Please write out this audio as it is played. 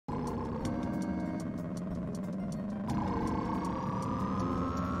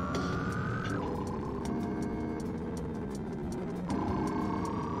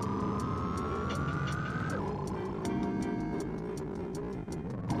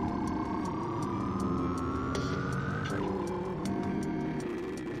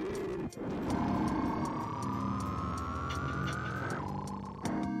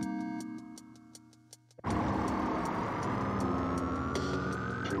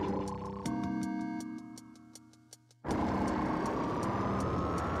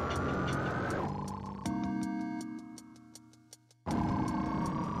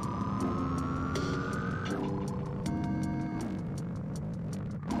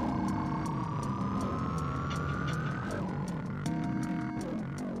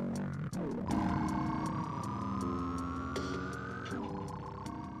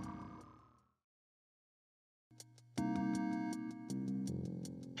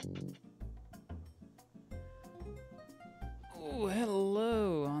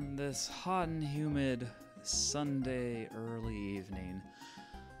this hot and humid Sunday early evening.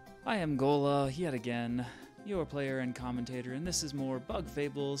 I am Gola, yet again, your player and commentator, and this is more Bug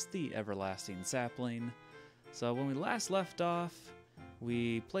Fables, the Everlasting Sapling. So when we last left off,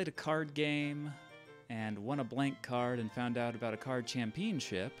 we played a card game and won a blank card and found out about a card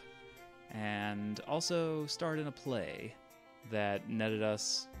championship, and also started a play that netted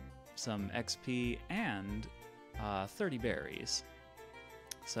us some XP and 30 berries.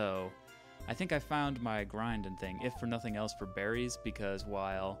 So I think I found my grinding thing, if for nothing else for berries, because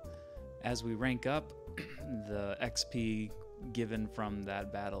while as we rank up, the XP given from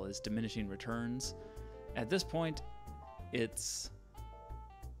that battle is diminishing returns. At this point, it's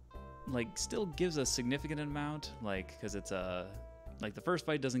like still gives a significant amount, like because it's like the first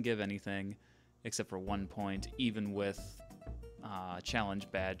fight doesn't give anything except for 1 point, even with challenge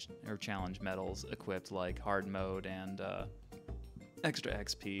badge or challenge medals equipped, like hard mode and extra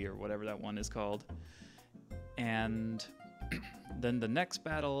XP or whatever that one is called. And then the next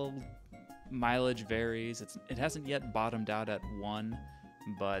battle, mileage varies. It hasn't yet bottomed out at 1,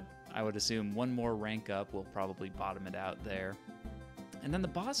 but I would assume one more rank up will probably bottom it out there. And then the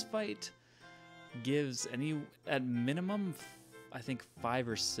boss fight gives at minimum, I think 5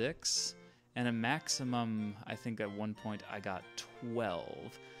 or 6, and a maximum, I think at one point I got 12,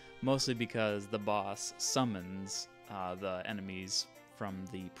 mostly because the boss summons the enemies from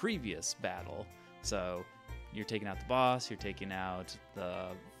the previous battle. So you're taking out the boss, you're taking out the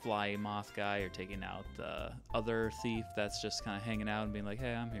fly moth guy, you're taking out the other thief that's just kind of hanging out and being like,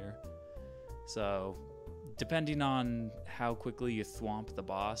 hey, I'm here. So depending on how quickly you thwomp the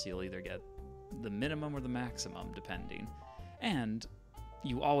boss, you'll either get the minimum or the maximum, depending. And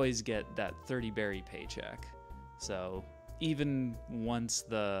you always get that 30 berry paycheck. So even once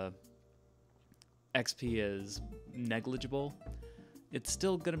the XP is negligible, it's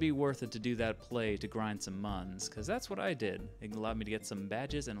still going to be worth it to do that play to grind some muns, because that's what I did. It allowed me to get some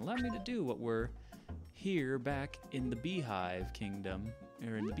badges and allowed me to do what we're here back in the Beehive Kingdom,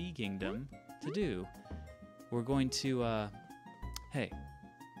 or in the Bee Kingdom, to do. We're going to, hey,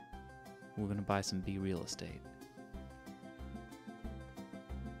 we're going to buy some bee real estate.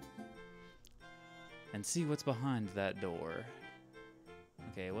 And see what's behind that door.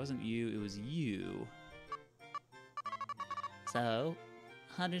 Okay, it wasn't you, it was you. So,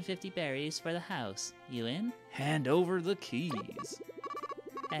 150 berries for the house. You in? Hand over the keys.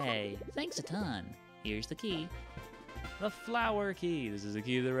 Hey, thanks a ton. Here's the key. The flower key. This is the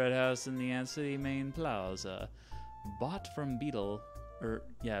key to the red house in the Ant City main plaza. Bought from Beetle,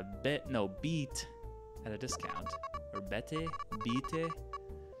 Beat at a discount. Or Beate.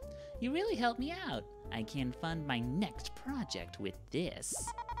 You really helped me out. I can fund my next project with this.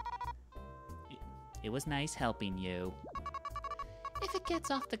 It was nice helping you. If it gets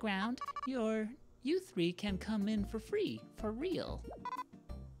off the ground, you three can come in for free, for real.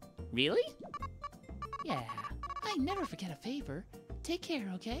 Really? Yeah, I never forget a favor. Take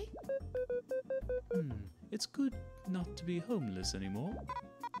care, okay? It's good not to be homeless anymore.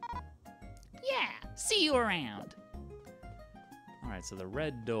 Yeah, see you around. Alright, so the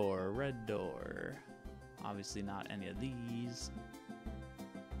red door. Obviously not any of these.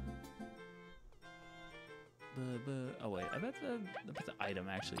 Oh wait, I bet the item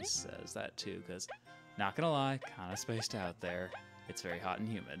actually says that too, because, not gonna lie, kind of spaced out there. It's very hot and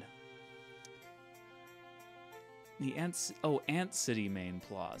humid. The Ant City main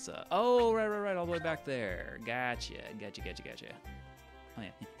plaza. Oh, right, all the way back there. Gotcha. Oh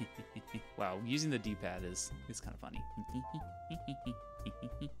yeah. Wow, using the D-pad is kind of funny.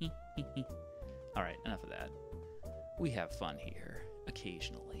 All right, enough of that. We have fun here,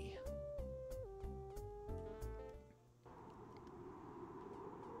 occasionally.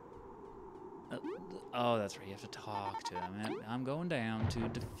 Oh, that's right, you have to talk to him. I'm going down to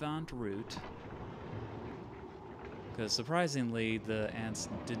Defant Route. Because surprisingly, the ants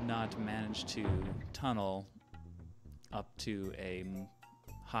did not manage to tunnel up to a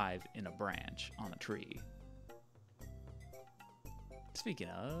hive in a branch on a tree. Speaking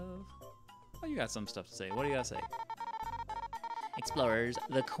of... Oh, you got some stuff to say. What do you got to say? Explorers,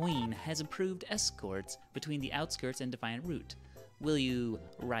 the Queen has approved escorts between the outskirts and Defiant Route. Will you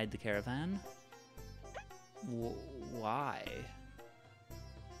ride the caravan? Why?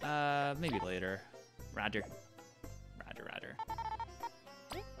 Maybe later. Roger.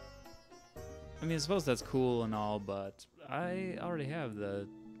 I mean, I suppose that's cool and all, but I already have the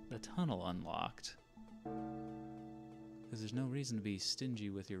tunnel unlocked. Because there's no reason to be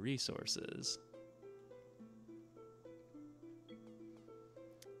stingy with your resources.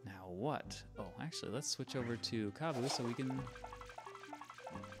 Now what? Oh, actually, let's switch over to Kabu so we can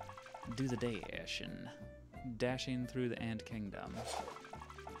do the dash and dashing through the Ant Kingdom.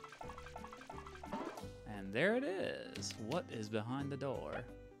 And there it is. What is behind the door?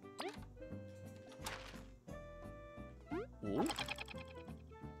 Ooh.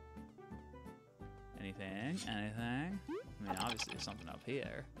 Anything? Anything? I mean, obviously there's something up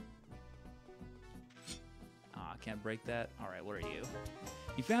here. Ah, can't break that. All right, what are you?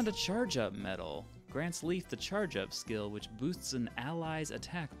 You found a charge-up medal. Grants Leaf the charge-up skill, which boosts an ally's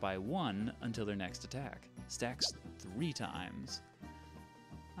attack by 1 until their next attack. Stacks 3 times.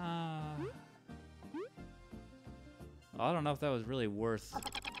 I don't know if that was really worth...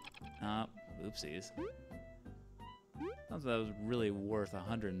 oopsies. I don't know if that was really worth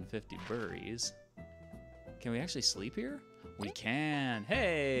 150 berries. Can we actually sleep here? We can!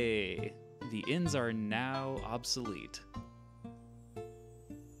 Hey! The inns are now obsolete.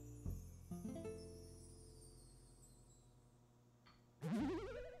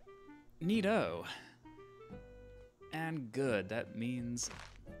 Neato. And good, that means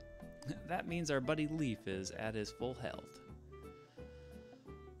our buddy Leaf is at his full health.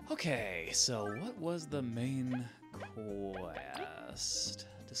 Okay, so what was the main quest?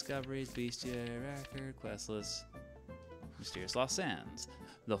 Discoveries, Bestiary Record, Questless, Mysterious Lost Sands.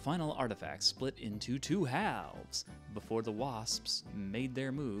 The final artifacts split into 2 halves. Before the Wasps made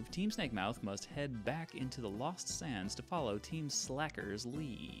their move, Team Snakemouth must head back into the Lost Sands to follow Team Slacker's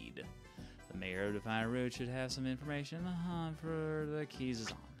lead. The Mayor of Defiant Road should have some information. The hunt for the keys is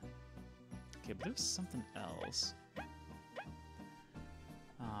on. Okay, but there's something else.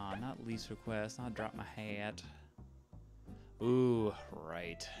 Not least request, not drop my hat. Ooh,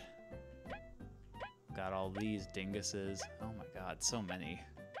 right. Got all these dinguses. Oh my god, so many.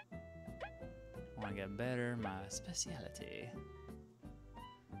 Want to get better, my specialty.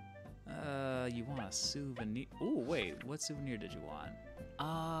 You want a souvenir? Ooh, wait, what souvenir did you want?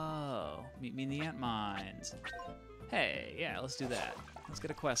 Oh, meet me in the ant mines. Hey, yeah, let's do that. Let's get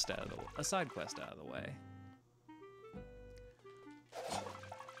a quest out of a side quest out of the way.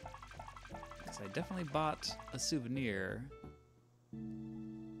 So I definitely bought a souvenir,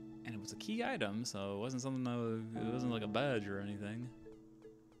 and it was a key item, so it wasn't something it wasn't like a badge or anything.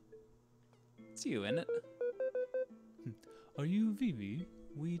 It's you, isn't it? Are you Vivi?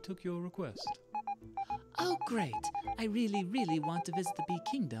 We took your request. Oh, great. I really, really want to visit the Bee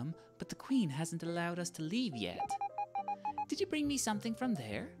Kingdom, but the Queen hasn't allowed us to leave yet. Did you bring me something from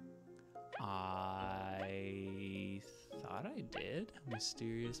there? I thought I did.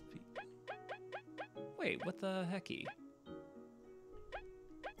 Mysterious Wait, what the hecky?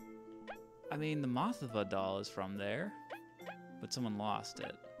 I mean, the Mothava doll is from there, but someone lost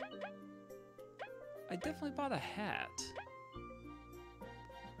it. I definitely bought a hat.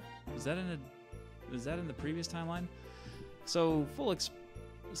 Was that in the previous timeline? So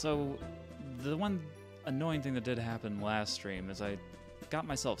so the one annoying thing that did happen last stream is I got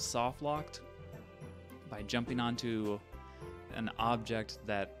myself soft locked by jumping onto an object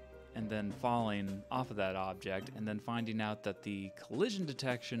and then falling off of that object, and then finding out that the collision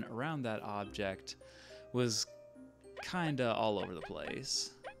detection around that object was kinda all over the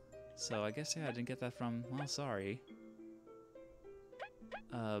place. So I guess, yeah, I didn't get that from, well, sorry.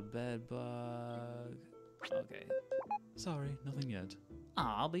 Bed bug. Okay. Sorry, nothing yet.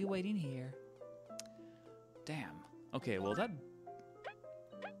 I'll be waiting here. Damn. Okay, well that...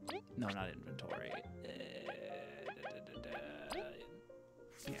 No, not inventory.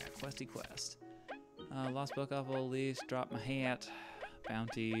 Yeah, questy quest. Lost book off old leaves, drop my hat.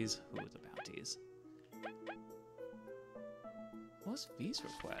 Bounties. Who was the bounties? What was V's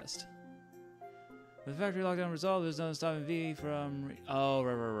request? With the factory lockdown resolved, there's no stopping V from... Oh,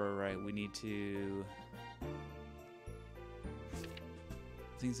 right. We need to...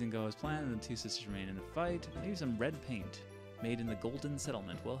 Things didn't go as planned, and the 2 sisters remain in the fight. Maybe some red paint made in the Golden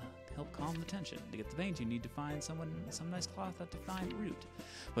Settlement will help calm the tension. To get the paint, you need to find some nice cloth at Defiant Root.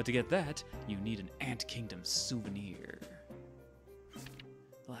 But to get that, you need an Ant Kingdom souvenir.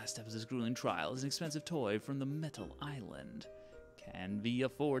 The last step of this grueling trial is an expensive toy from the Metal Island. Can we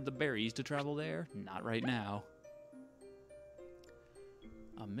afford the berries to travel there? Not right now.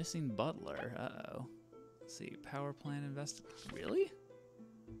 A missing butler. Uh-oh. Let's see. Power plant invest... Really?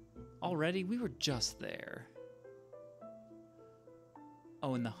 Already? We were just there.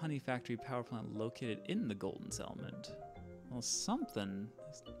 Oh, and the honey factory power plant located in the Golden Settlement. Well, something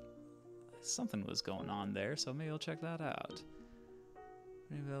was going on there, so maybe I'll check that out.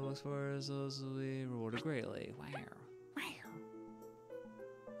 Maybe that looks for is rewarded greatly. Wow.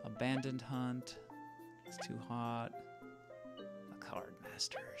 Abandoned hunt. It's too hot. The card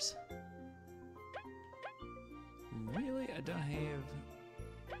masters. Really? I don't have...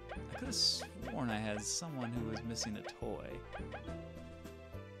 I could have sworn I had someone who was missing a toy.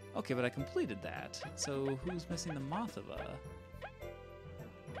 Okay, but I completed that. So who's missing the Mothava?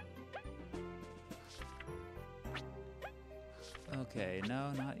 Okay,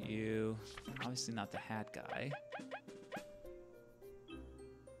 no, not you. Obviously not the hat guy.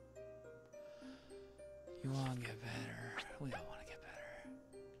 You want to get better. We all want to get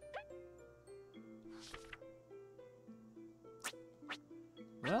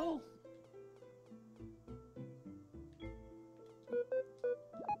better. Well...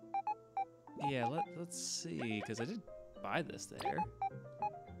 yeah, let's see, because I did buy this there.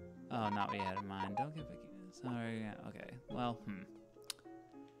 Oh, not what you had in mind. Don't get picky. Sorry, yeah, okay. Well,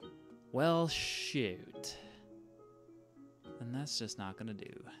 Well, shoot. And that's just not gonna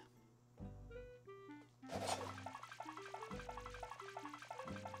do.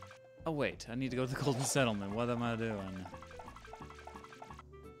 Oh, wait, I need to go to the Golden Settlement. What am I doing?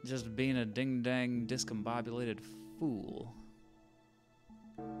 Just being a ding-dang discombobulated fool.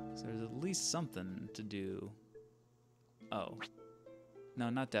 So there's at least something to do. Oh. No,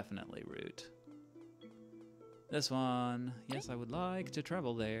 not definitely route. This one. Yes, I would like to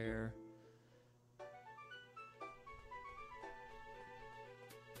travel there.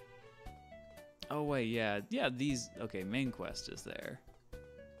 Oh, wait, yeah. Yeah, these... okay, main quest is there.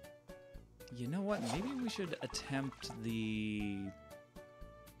 You know what? Maybe we should attempt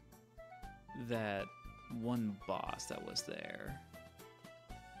that one boss that was there.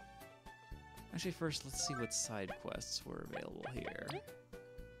 Actually, first, let's see what side quests were available here.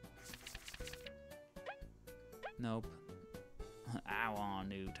 Nope. I want a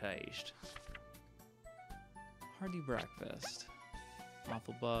new taste. Hearty breakfast.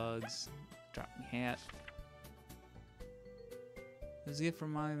 Awful bugs. Drop me hat. It was a gift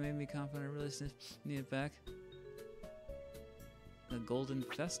from mine, made me confident I really need it back. The Golden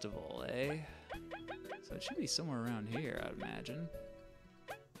Festival, eh? So it should be somewhere around here, I'd imagine.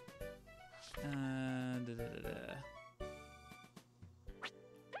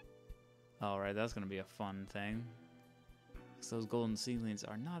 Alright, that's gonna be a fun thing. Because those golden seedlings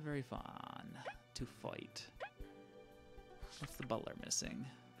are not very fun to fight. What's the butler missing?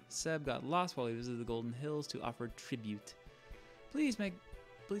 Seb got lost while he visited the Golden Hills to offer tribute. Please may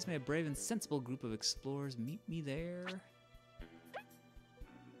a brave and sensible group of explorers meet me there.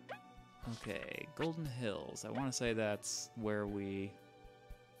 Okay, Golden Hills. I want to say that's where we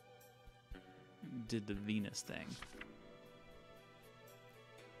did the Venus thing.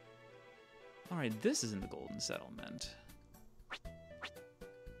 Alright, this is in the Golden Settlement.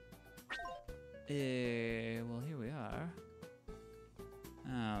 Well, here we are.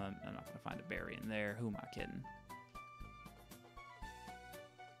 I'm not going to find a berry in there. Who am I kidding?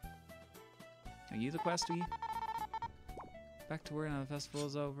 Are you the questie? Back to work now the festival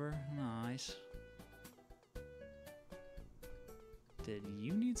is over. Nice. Did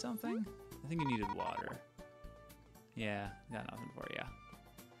you need something? I think you needed water. Yeah, got nothing for you.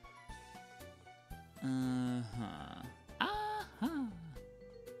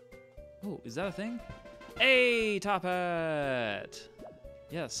 Oh, is that a thing? Hey, Top Hat!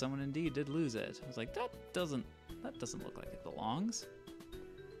 Yes, someone indeed did lose it. I was like, that doesn't look like it belongs.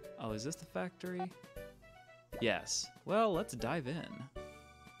 Oh, is this the factory? Yes. Well, let's dive in.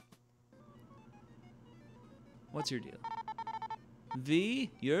 What's your deal?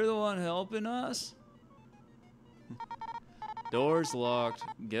 V, you're the one helping us? Door's locked.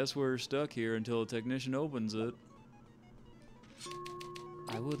 Guess we're stuck here until a technician opens it.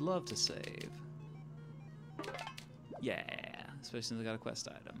 I would love to save. Yeah, especially since I got a quest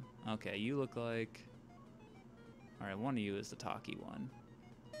item. Okay, you look like... Alright, one of you is the talky one.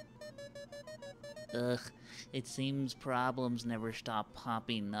 Ugh, it seems problems never stop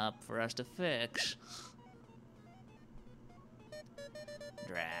popping up for us to fix.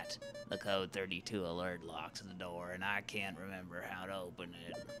 Drat, the code 32 alert locks the door, and I can't remember how to open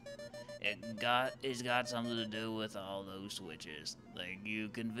it. It's got something to do with all those switches. Think you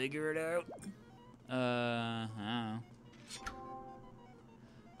can figure it out?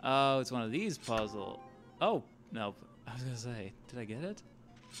 Oh, it's one of these puzzles. Oh, nope. I was gonna say, did I get it?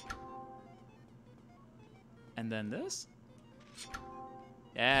 And then this?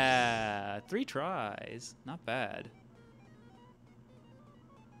 Yeah, 3 tries. Not bad.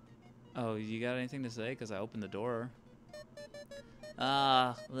 Oh, you got anything to say? Because I opened the door.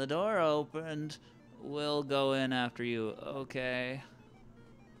 The door opened. We'll go in after you, okay?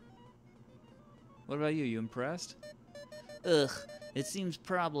 What about you? You impressed? Ugh, it seems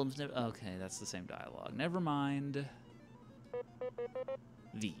problems never... Okay, that's the same dialogue. Never mind.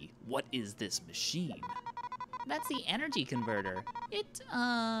 V, what is this machine? That's the energy converter. It,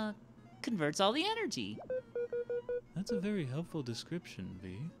 converts all the energy. That's a very helpful description,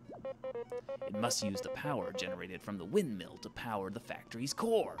 V. It must use the power generated from the windmill to power the factory's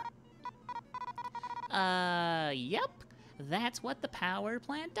core. Yep. That's what the power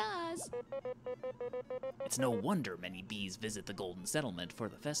plant does. It's no wonder many bees visit the Golden Settlement for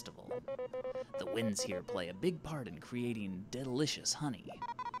the festival. The winds here play a big part in creating delicious honey.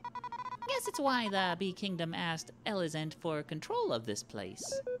 Guess it's why the Bee Kingdom asked Elizant for control of this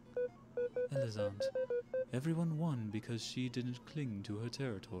place. Elizant, everyone won because she didn't cling to her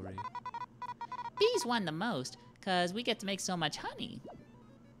territory. Bees won the most, 'cause we get to make so much honey.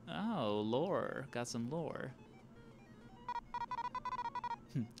 Oh, lore. Got some lore.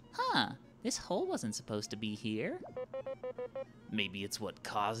 Huh, this hole wasn't supposed to be here. Maybe it's what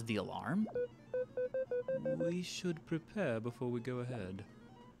caused the alarm? We should prepare before we go ahead.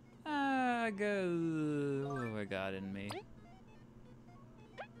 What have I got in me?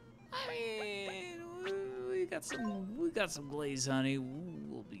 I mean, we got some glazed honey.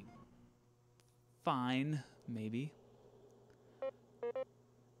 We'll be fine, maybe.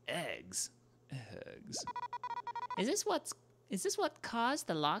 Eggs? Eggs. Is this what caused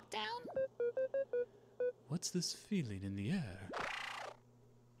the lockdown? What's this feeling in the air?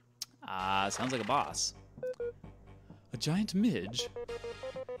 Sounds like a boss. A giant midge?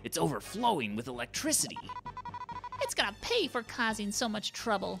 It's overflowing with electricity. It's gonna pay for causing so much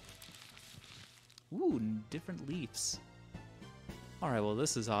trouble. Ooh, different leaves. All right, well,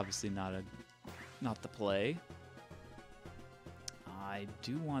 this is obviously not the play. I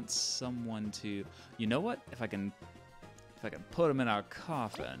do want someone to, you know what? If I can put them in our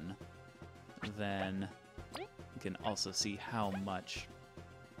coffin, then we can also see how much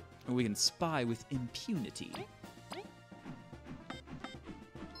we can spy with impunity.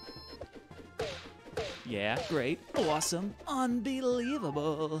 Yeah, great, awesome,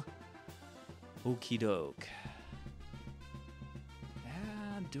 unbelievable. Okie doke.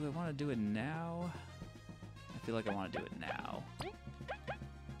 Do I want to do it now? I feel like I want to do it now.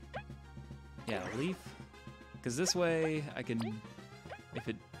 Yeah, leaf. Because this way I can, if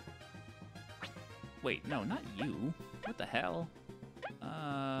it, wait, no, not you. What the hell?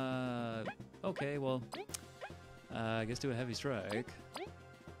 Okay, well, I guess do a heavy strike.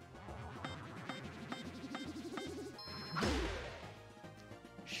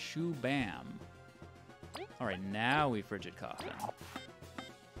 Shoo bam. All right, now we frigid coffin.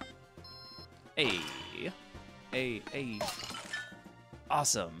 Hey.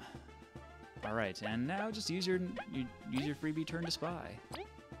 Awesome. All right, and now just use your freebie turn to spy.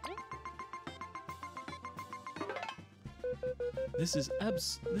 This is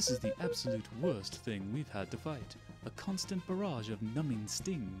the absolute worst thing we've had to fight. A constant barrage of numbing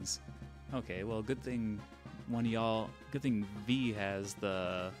stings. Okay, well, good thing good thing V has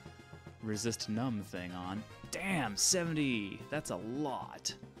the resist numb thing on. Damn, 70. That's a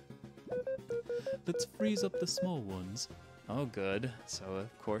lot. Let's freeze up the small ones. Oh, good. So,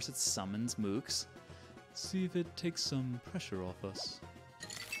 of course, it summons mooks. See if it takes some pressure off us.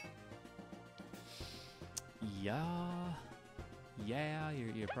 Yeah,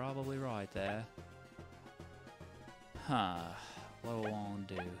 you're probably right there. Huh. What do I want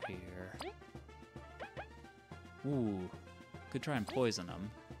to do here? Ooh. Could try and poison them.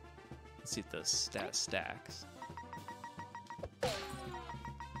 Let's see if the stat stacks.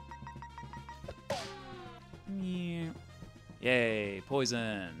 Yay,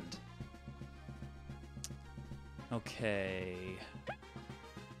 poisoned. Okay.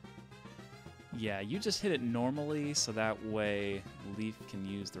 Yeah, you just hit it normally, so that way Leaf can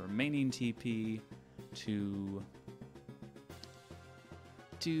use the remaining TP to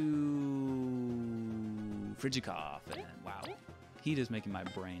Frigikov. And wow, heat is making my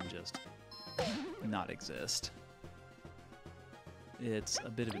brain just not exist. It's a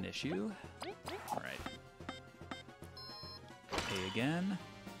bit of an issue. All right. A again.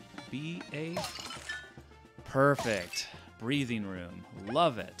 B, A. Perfect. Breathing room.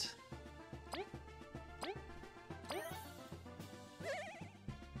 Love it.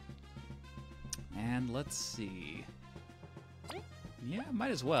 And let's see. Yeah,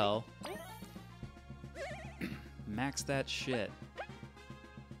 might as well. Max that shit.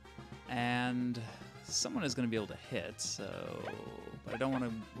 And someone is going to be able to hit, so... But I don't want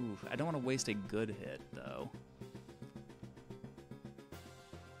to waste a good hit, though.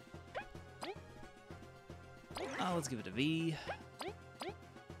 Let's give it a V.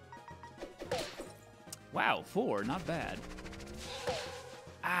 Wow, 4, not bad.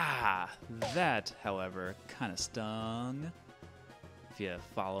 That, however, kind of stung. If you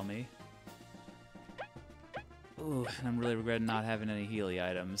follow me. Ooh, and I'm really regretting not having any Healy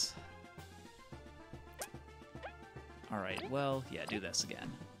items. Alright, well, yeah, do this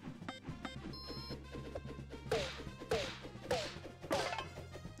again.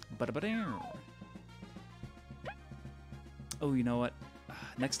 Ba-da-ba-dow. Oh, you know what?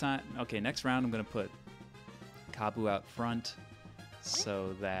 Next round I'm going to put Kabu out front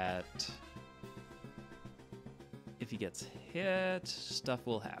so that if he gets hit, stuff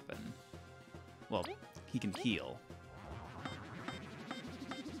will happen. Well, he can heal.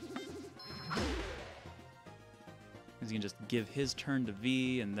 Because you can just give his turn to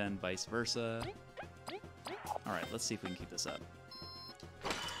V and then vice versa. Alright, let's see if we can keep this up.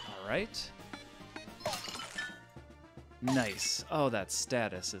 Alright. Nice. Oh, that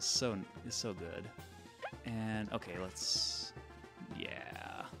status is so good. And okay, let's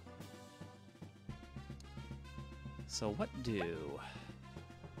yeah. So what do?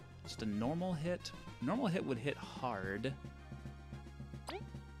 Just a normal hit? Normal hit would hit hard.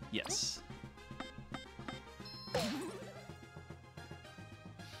 Yes.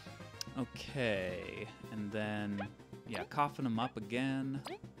 Okay, and then yeah, coughin him up again.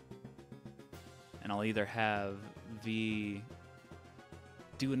 And I'll either have V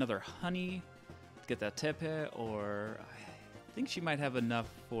do another honey to get that tip hit, or I think she might have enough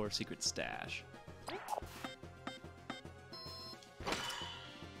for secret stash.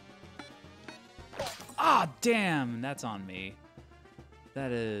 Ah, damn! That's on me.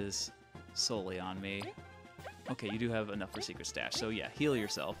 That is solely on me. Okay, you do have enough for secret stash, so yeah, heal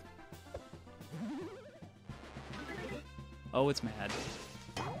yourself. Oh, it's mad.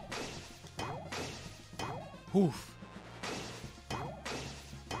 Oof.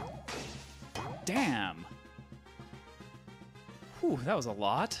 Damn. Whew, that was a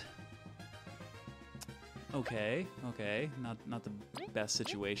lot. Okay, not the best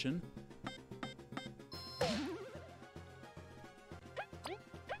situation.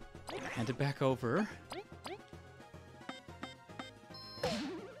 Hand it back over.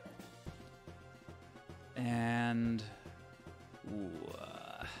 And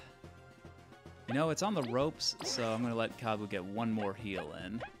you know, it's on the ropes, so I'm gonna let Kabu get one more heal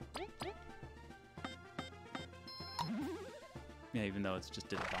in. Yeah, even though it's just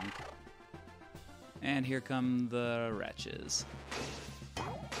did a bunk. And here come the wretches.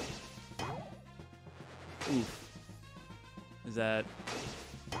 Oof. Is that...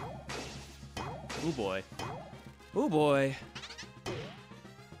 Ooh boy. Ooh boy.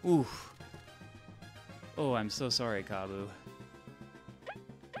 Oof. Oh, I'm so sorry, Kabu.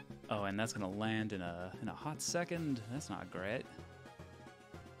 Oh, and that's gonna land in a hot second. That's not great.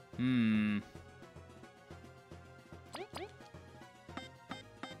 Hmm.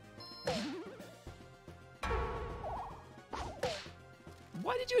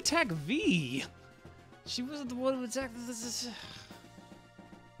 Why did you attack V? She wasn't the one who attacked this.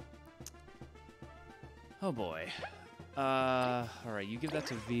 Oh boy. Alright, you give that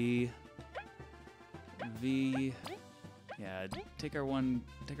to V. V. Yeah, take our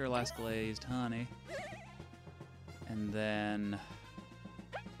last glazed honey. And then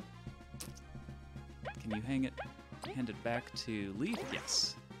can you hand it back to Leaf?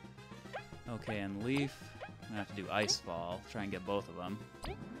 Yes. Okay, and Leaf, I'm gonna have to do Ice Fall, try and get both of them.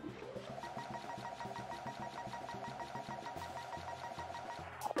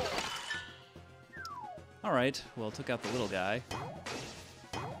 Alright, well, took out the little guy.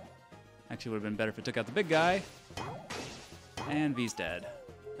 Actually, would have been better if it took out the big guy. And V's dead.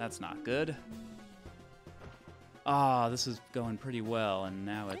 That's not good. Ah, this is going pretty well, and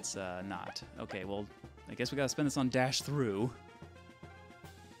now it's not. Okay, well, I guess we gotta spend this on dash through.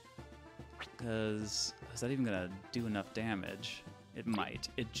 Because is that even gonna do enough damage? It might.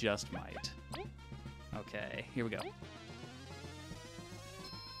 It just might. Okay, here we go.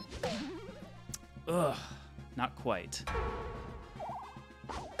 Ugh, not quite.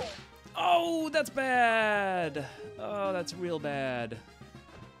 Oh, that's bad! Oh, that's real bad.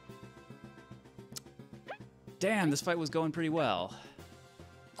 Damn, this fight was going pretty well.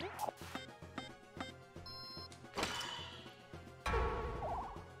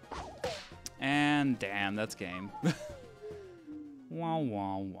 And damn, that's game. Wow,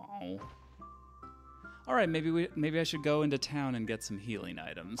 wow, wow. All right, maybe I should go into town and get some healing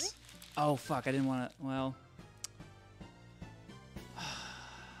items. Oh fuck, I didn't want to. Well,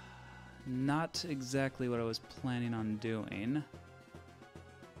 not exactly what I was planning on doing.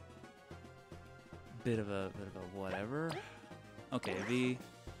 Bit of a whatever. Okay, V.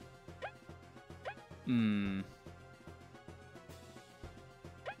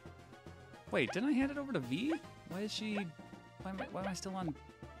 Wait, didn't I hand it over to V? Why is she? Why am I still on?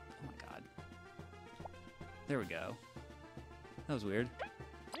 Oh my god. There we go. That was weird.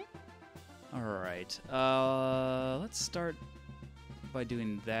 Alright, let's start by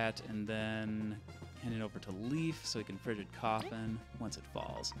doing that and then hand it over to Leaf so he can frigid coffin once it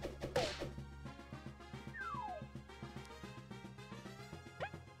falls.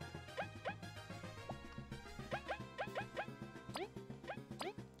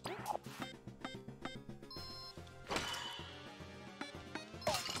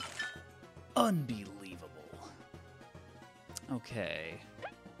 Unbelievable. Okay.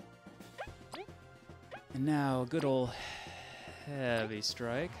 And now, good old heavy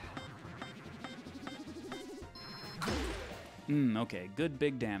strike. Okay, good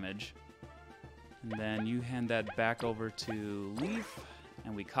big damage. And then you hand that back over to Leaf,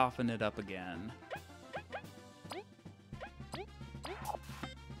 and we coffin it up again.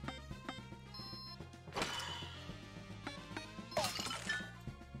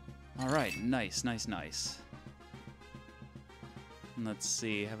 Alright, nice, nice, nice. And let's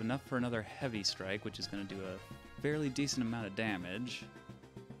see, have enough for another heavy strike, which is going to do a fairly decent amount of damage.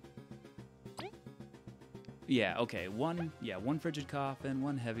 Yeah, okay, one frigid coffin,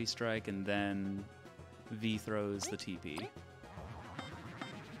 one heavy strike, and then V throws the TP.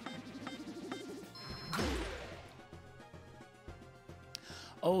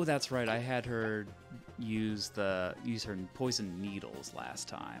 Oh, that's right, I had her use her poison needles last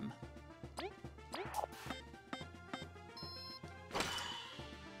time.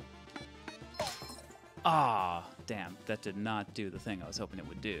 Ah, damn, that did not do the thing I was hoping it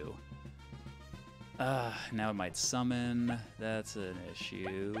would do. Now it might summon. That's an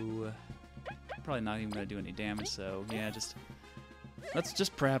issue. Probably not even going to do any damage, so yeah, let's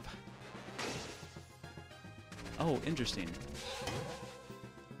just prep. Oh, interesting.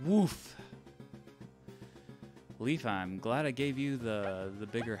 Woof. Leaf, I'm glad I gave you the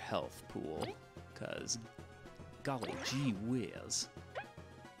bigger health pool, because golly gee whiz.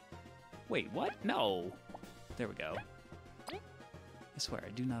 Wait, what? No. There we go. I swear, I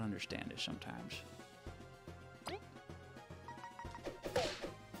do not understand it sometimes.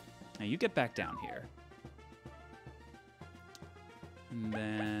 Now you get back down here. And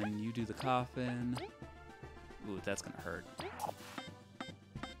then you do the coffin. Ooh, that's gonna hurt.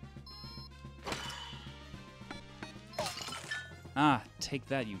 Ah, take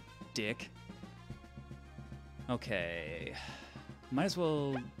that, you dick. Okay. Might as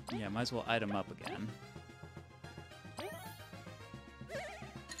well item up again.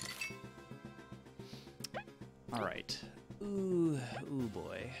 Alright. Ooh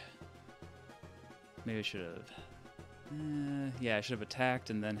boy. Maybe I should have... yeah, I should have attacked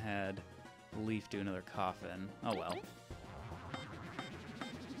and then had Leaf do another coffin. Oh well.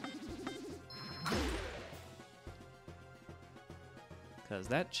 Because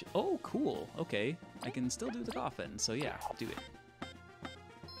that... oh, cool. Okay. I can still do the coffin, so yeah, do it.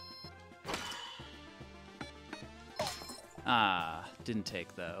 Ah, didn't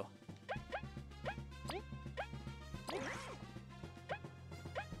take, though.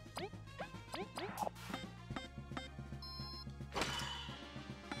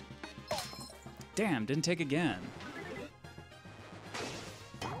 Damn, didn't take again.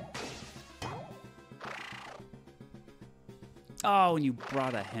 Oh, and you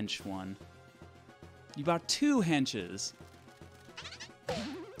brought a hench one. You brought 2 henches.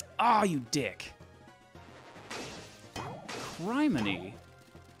 Oh, you dick. Criminy.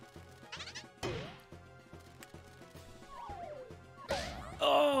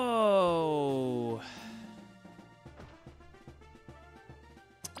 Oh.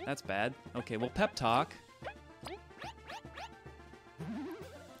 That's bad. Okay, well, pep talk.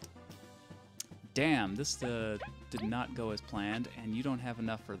 Damn, this did not go as planned, and you don't have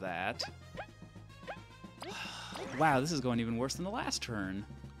enough for that. Wow, this is going even worse than the last turn.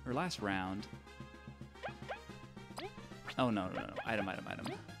 Or last round. Oh, no. Item.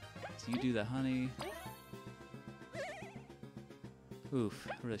 So you do the honey. Oof,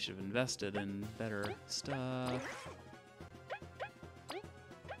 really should have invested in better stuff.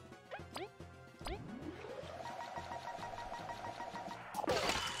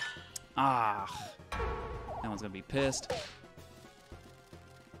 Ah, that one's gonna be pissed.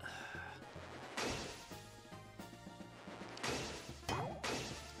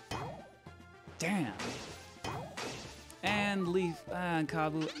 Damn. And Leaf, and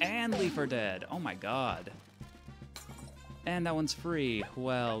Kabu, and Leaf are dead. Oh my god. And that one's free.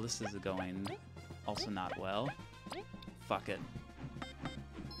 Well, this is going also not well. Fuck it.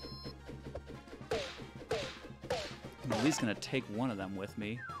 I'm at least gonna take one of them with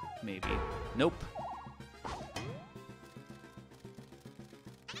me. Maybe. Nope.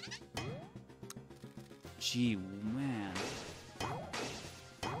 Gee, man.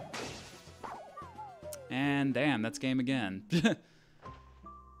 And damn, that's game again.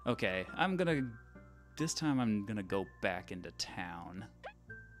 Okay, this time I'm gonna go back into town.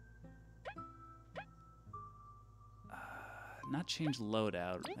 Not change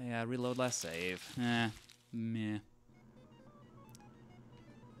loadout. Yeah, reload last save. Meh.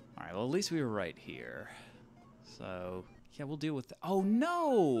 Alright, well at least we were right here. So, yeah, we'll deal with that. Oh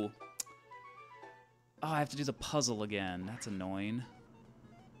no! Oh, I have to do the puzzle again. That's annoying.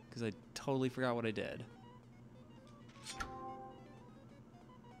 Because I totally forgot what I did.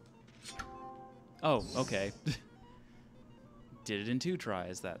 Oh, okay. Did it in 2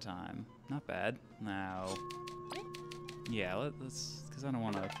 tries that time. Not bad. Now, yeah, let's, because I don't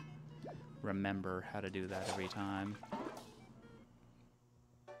want to remember how to do that every time.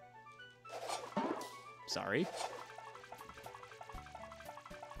 Sorry.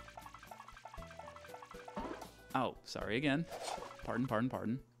 Oh, sorry again.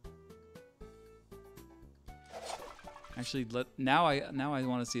 Pardon. Actually, now I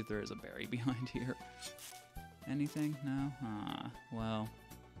want to see if there is a berry behind here. Anything? No? Well.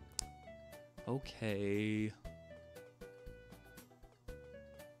 Okay.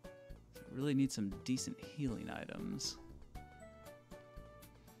 I really need some decent healing items.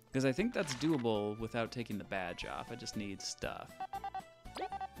 Because I think that's doable without taking the badge off. I just need stuff.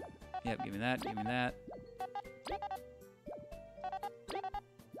 Yep, give me that, give me that.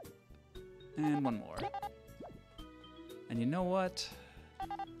 And one more. And you know what?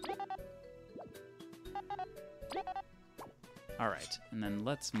 Alright, and then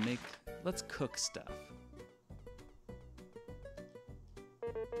let's cook stuff.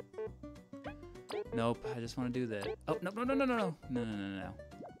 Nope, I just want to do that. Oh, no.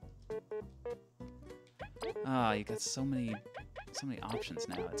 Ah, you got so many options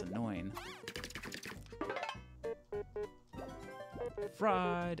now. It's annoying.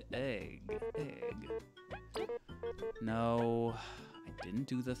 Fried egg. No, I didn't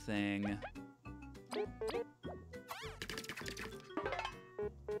do the thing.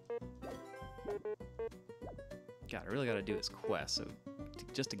 God, I really gotta do this quest, so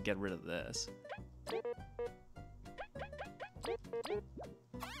just to get rid of this.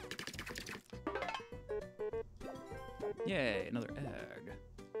 Yay, another egg.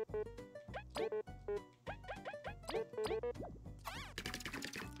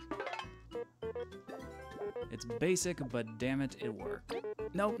 It's basic, but damn it, it worked.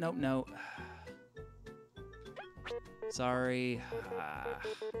 Nope. Sorry.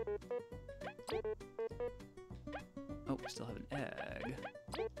 Oh, we still have an egg.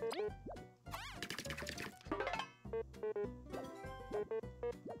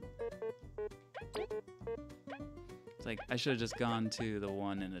 It's like, I should have just gone to the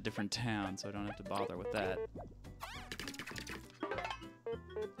one in a different town so I don't have to bother with that.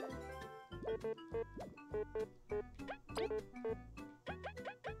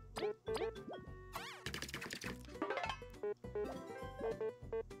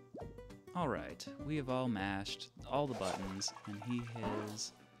 Alright, we have all mashed all the buttons, and he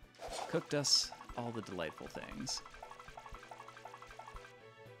has cooked us all the delightful things.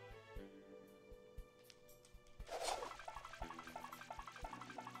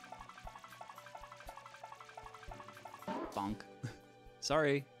 Bonk.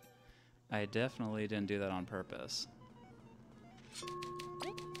 Sorry. I definitely didn't do that on purpose.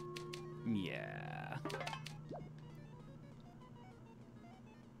 Yeah.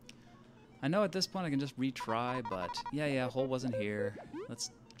 I know at this point I can just retry, but yeah, hole wasn't here.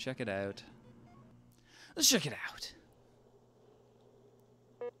 Let's check it out. Let's check it out.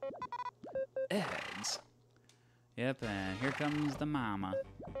 Eggs. Yep, and here comes the mama.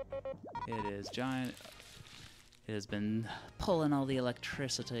 It is giant. It has been pulling all the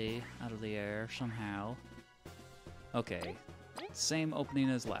electricity out of the air somehow. Okay, same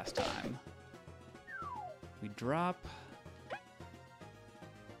opening as last time. We drop.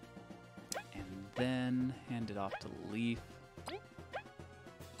 And then hand it off to Leaf.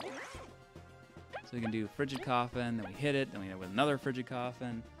 So we can do frigid coffin, then we hit it, then we hit it with another frigid coffin,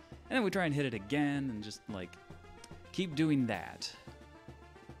 and then we try and hit it again and just like keep doing that.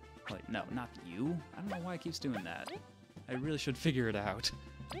 Wait, no, not you. I don't know why it keeps doing that. I really should figure it out.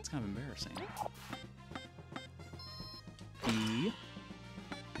 It's kind of embarrassing. E.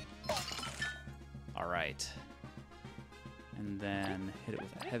 Alright. And then hit it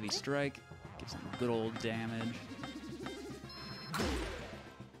with a heavy strike. Give some good old damage.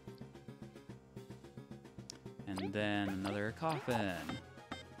 And then another coffin.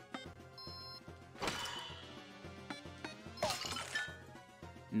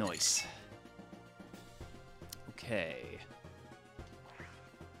 Nice. Okay.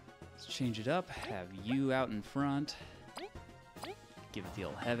 Let's change it up. Have you out in front. Give it the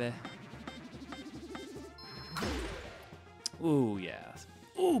old heavy. Ooh, yeah.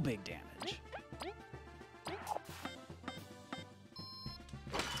 Ooh, big damage.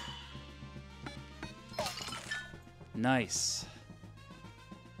 Nice.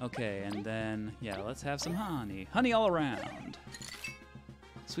 Okay, and then, yeah, let's have some honey. Honey all around.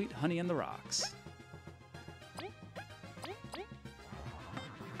 Sweet honey in the rocks.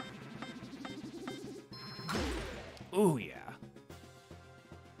 Ooh, yeah.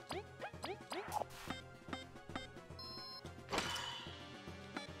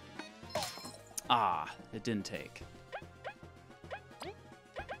 Ah, it didn't take.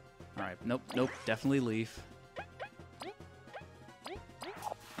 Alright, nope, definitely leaf.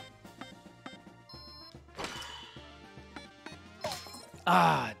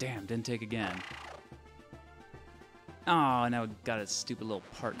 Ah, damn, didn't take again. Oh, now it got its stupid little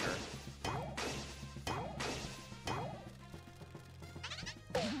partner.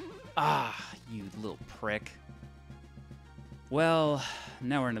 Ah, you little prick. Well,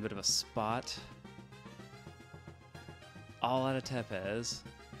 now we're in a bit of a spot. All out of Tepes.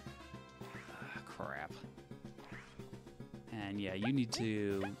 Ah, crap. And yeah, you need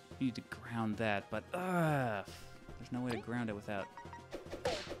to ground that, but there's no way to ground it without.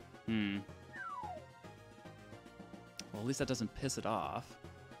 Well, at least that doesn't piss it off.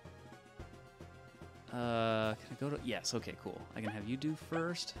 Can I go to? Yes. Okay. Cool. I can have you do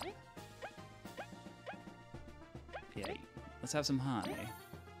first. Yeah. Let's have some honey.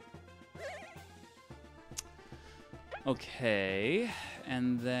 Okay,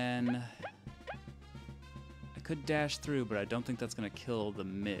 and then I could dash through, but I don't think that's gonna kill the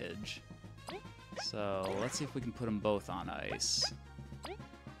Midge. So let's see if we can put them both on ice.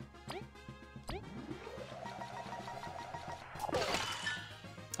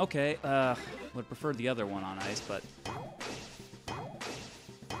 Okay, would prefer the other one on ice, but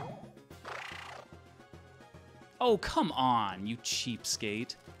oh, come on, you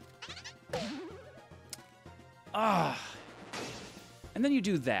cheapskate. Ah. And then you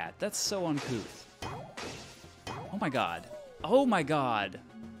do that. That's so uncouth. Oh my god. Oh my god.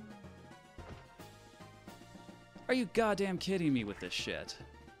 Are you goddamn kidding me with this shit?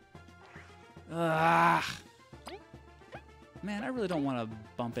 Ah. Man, I really don't want to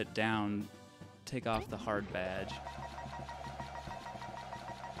bump it down, take off the hard badge.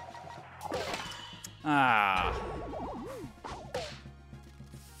 Ah.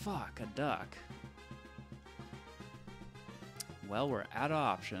 Fuck, a duck. Well, we're out of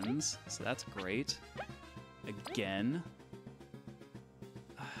options, so that's great. Again.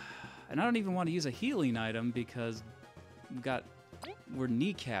 And I don't even want to use a healing item because we're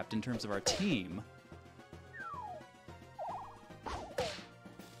kneecapped in terms of our team.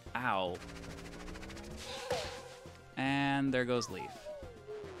 Ow. And there goes Leaf.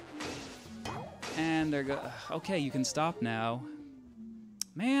 And there go. Okay, you can stop now.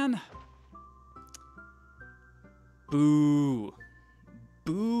 Man. Boo.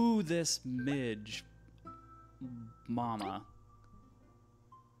 Boo this Midge. Mama.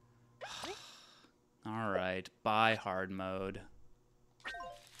 Alright, bye hard mode.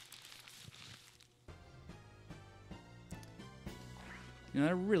 You know,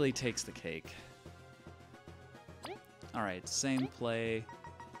 that really takes the cake. Alright, same play.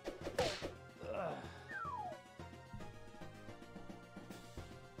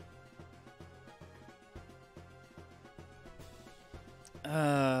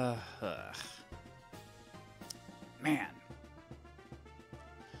 Man.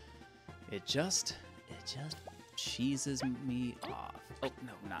 It just cheeses me off. Oh,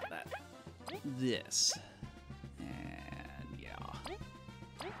 no, not that. This. And yeah.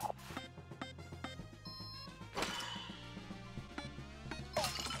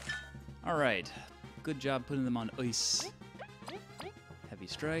 All right. Good job putting them on ice. Heavy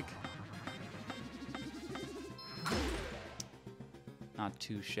strike. Not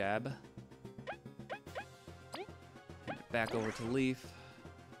too shab. Hand it back over to Leaf.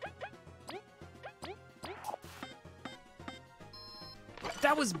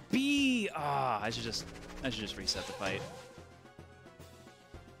 That was B! Ah, I should just reset the fight.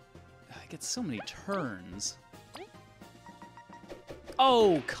 I get so many turns.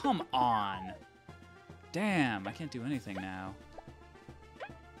 Oh, come on. Damn, I can't do anything now.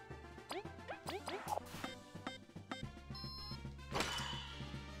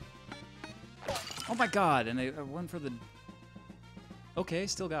 Oh my god, and I went for the... Okay,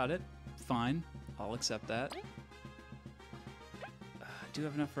 still got it. Fine, I'll accept that. Do you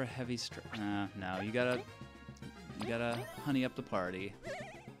have enough for a heavy strike? No, you gotta You gotta honey up the party.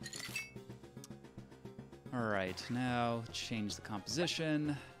 Alright, now change the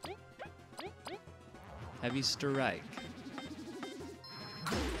composition. Heavy strike.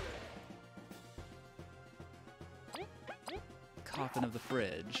 Coffin of the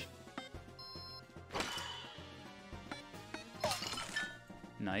fridge.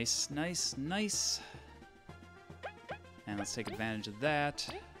 Nice, nice, nice. And let's take advantage of that.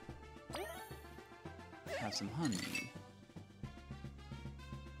 Have some honey.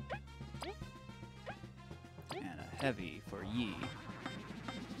 And a heavy for Yi.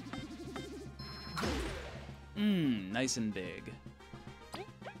 Nice and big.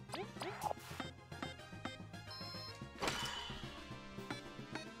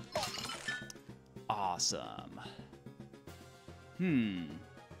 Awesome.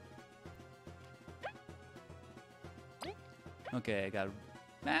 Okay, I got.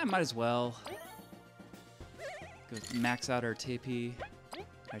 Might as well. Go max out our TP.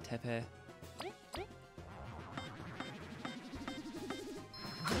 Our tepe.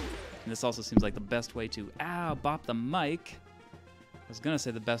 And this also seems like the best way to. Ow! Bop the mic. I was gonna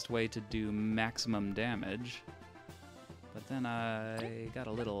say the best way to do maximum damage. But then I got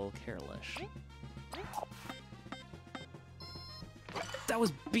a little careless. That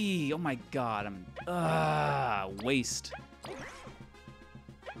was B! Oh my god, I'm. Waste.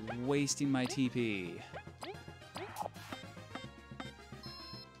 Wasting my TP.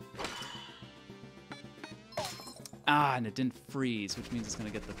 And it didn't freeze, which means it's gonna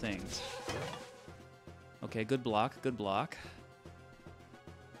get the things. Okay, good block, good block.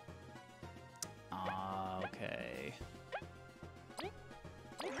 Okay.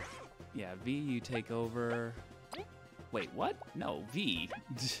 Yeah, V, you take over. Wait, what? No, V.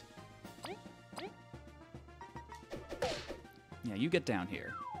 Yeah, you get down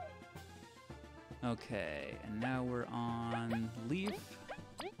here. Okay, and now we're on Leaf.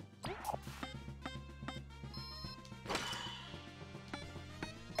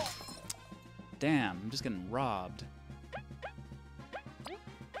 Damn, I'm just getting robbed.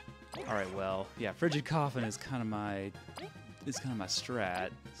 Alright, well, yeah, Frigid Coffin is kind of my strat,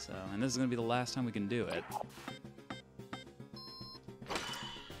 so, and this is gonna be the last time we can do it.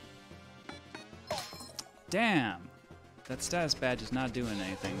 Damn! That status badge is not doing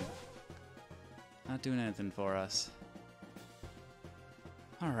anything. Not doing anything for us.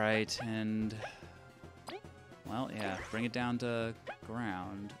 Alright, and... well, yeah, bring it down to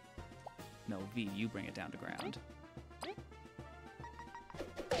ground. No, V, you bring it down to ground.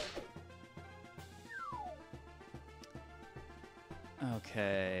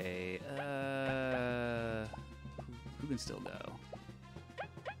 Okay, who can still go?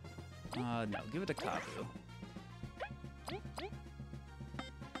 No, give it to Kabu.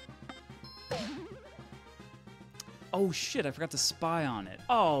 Oh shit, I forgot to spy on it.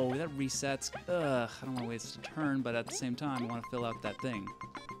 Oh, that resets. Ugh, I don't want to waste a turn, but at the same time, I want to fill out that thing.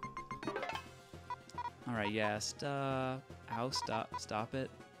 Alright, yeah, stop. Ow, stop it.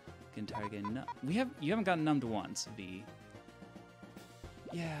 Can target no. You haven't gotten numbed once, V.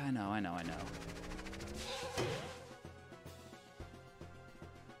 Yeah, I know.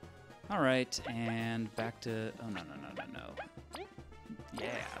 Alright, and back to... oh, no.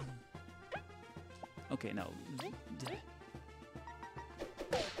 Yeah. Okay, no.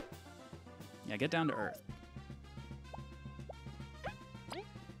 Yeah, get down to Earth.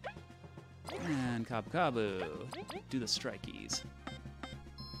 And Kabu, do the strikies.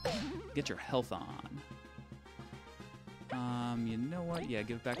 Get your health on. You know what? Yeah,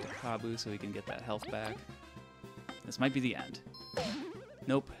 give it back to Kabu so he can get that health back. This might be the end.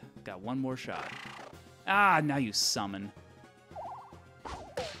 Nope, got one more shot. Now you summon.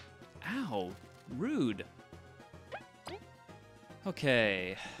 Ow, rude.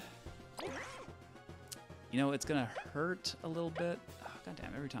 Okay. You know, it's gonna hurt a little bit. Oh,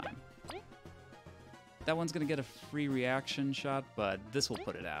 goddamn, every time. That one's gonna get a free reaction shot, but this will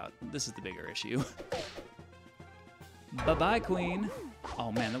put it out. This is the bigger issue. Bye-bye, Queen.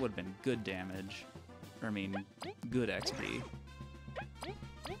 Oh man, that would have been good damage. Or, I mean, good XP.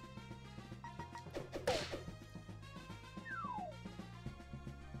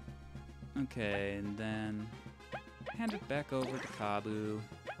 Okay, and then hand it back over to Kabu.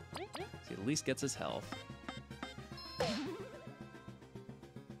 So he at least gets his health.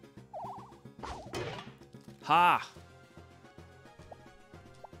 Ha!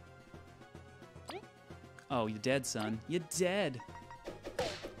 Oh, you're dead, son. You're dead.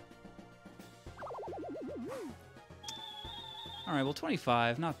 Alright, well,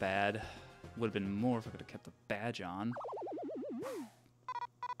 25, not bad. Would have been more if I could have kept the badge on.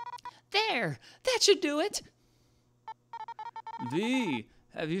 There! That should do it! V,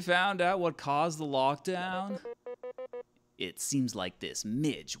 have you found out what caused the lockdown? It seems like this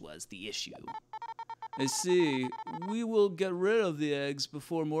Midge was the issue. I see. We will get rid of the eggs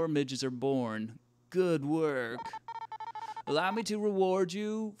before more midges are born. Good work. Allow me to reward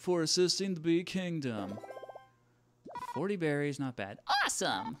you for assisting the bee kingdom. 40 berries, not bad.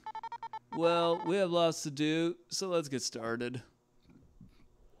 Awesome! Well, we have lots to do, so let's get started.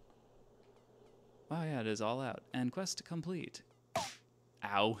 Wow, yeah, it is all out. And quest complete.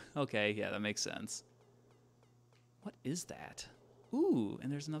 Ow. Okay, yeah, that makes sense. What is that? Ooh,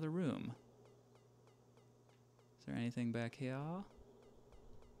 and there's another room. Is there anything back here?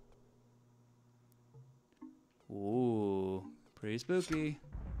 Ooh, pretty spooky.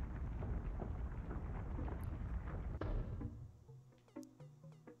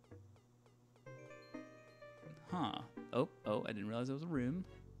 Huh. Oh, I didn't realize it was a room.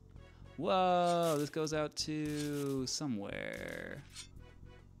 Whoa, this goes out to somewhere.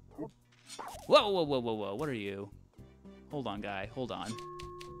 Whoa, what are you? Hold on, guy, hold on.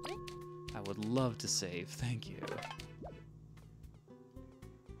 I would love to save, thank you.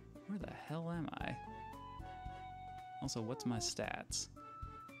 Where the hell am I? Also, what's my stats?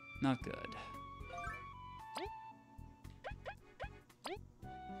 Not good.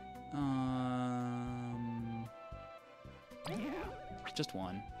 Yeah, just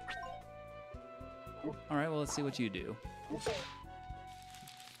one. All right, well, let's see what you do.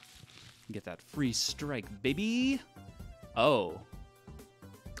 Get that free strike, baby. Oh.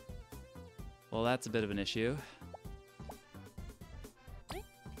 Well, that's a bit of an issue.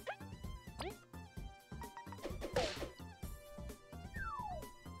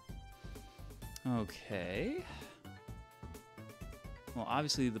 Okay. Well,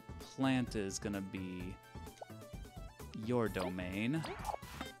 obviously the plant is gonna be your domain.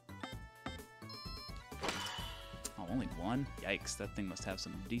 Oh, only one? Yikes, that thing must have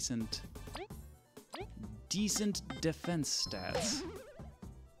some decent defense stats.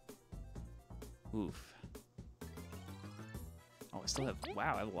 Oof. Oh, I still have,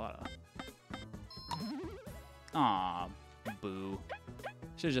 wow, I have a lot of. Aw, boo.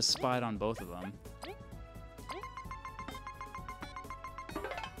 Should've just spied on both of them.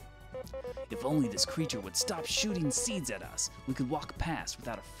 If only this creature would stop shooting seeds at us, we could walk past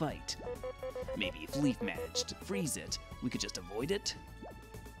without a fight. Maybe if Leaf managed to freeze it, we could just avoid it?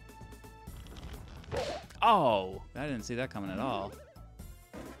 Oh, I didn't see that coming at all.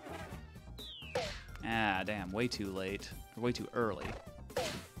 Ah, damn, way too late. Or way too early.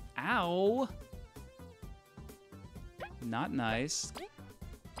 Ow! Not nice.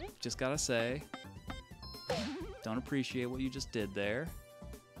 Just gotta say. Don't appreciate what you just did there.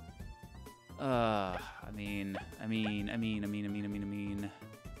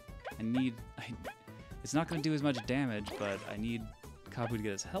 It's not gonna do as much damage, but I need Kabu to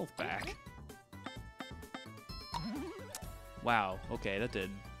get his health back. Wow, okay, that did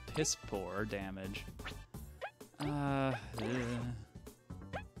piss poor damage. Well,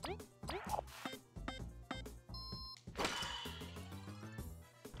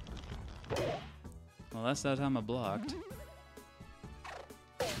 that's that time I blocked.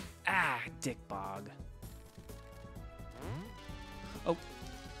 Ah, dick bog. Oh.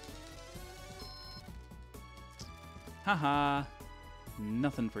 Haha.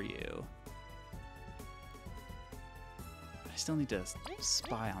 Nothing for you. I still need to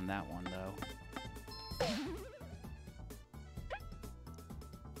spy on that one, though.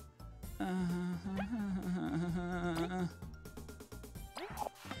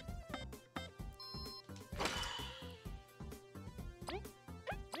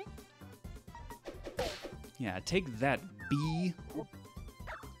 Yeah, take that, bee.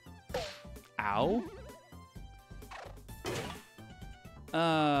 Ow.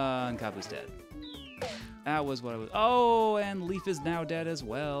 And Kabu's dead. That was what I was. Oh, and Leaf is now dead as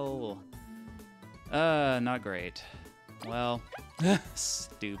well. Not great. Well,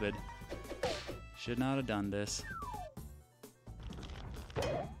 stupid. Should not have done this.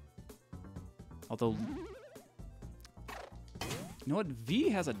 Although, you know what? V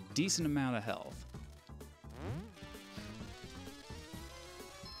has a decent amount of health.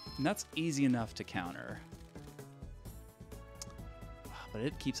 And that's easy enough to counter. But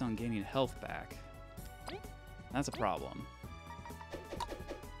it keeps on gaining health back. That's a problem.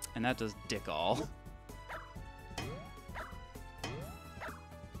 And that does dick all.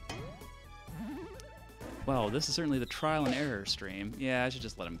 Well, this is certainly the trial and error stream. Yeah, I should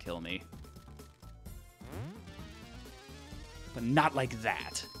just let him kill me. But not like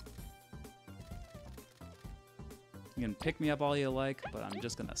that. You can pick me up all you like, but I'm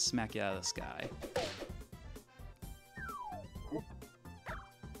just gonna smack you out of the sky.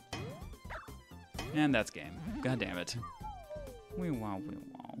 And that's game. God damn it. Wee wow, wee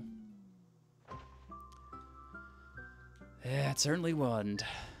wow. Yeah, it certainly wasn't.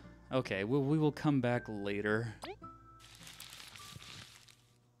 Okay, we will come back later.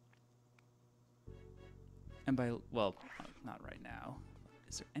 And by, well, not right now.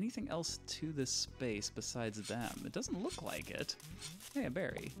 Is there anything else to this space besides them? It doesn't look like it. Hey, a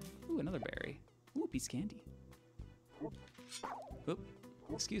berry. Ooh, another berry. Ooh, piece of candy. Oop,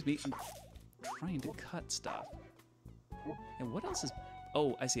 excuse me, I'm trying to cut stuff. And what else is...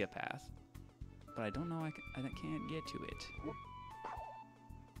 Oh, I see a path. But I don't know, I can't get to it.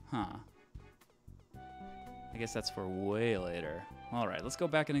 Huh. I guess that's for way later. Alright, let's go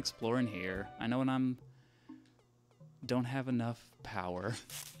back and explore in here. I know when I'm... don't have enough power.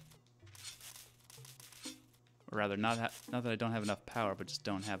 Or rather, not that I don't have enough power, but just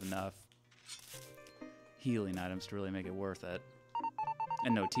don't have enough healing items to really make it worth it.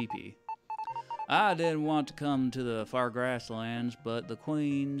 And no TP. I didn't want to come to the far grasslands, but the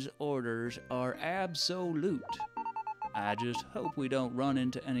Queen's orders are absolute. I just hope we don't run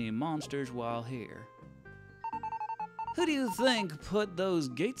into any monsters while here. Who do you think put those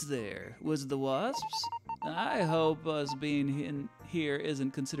gates there? Was it the wasps? I hope us being in here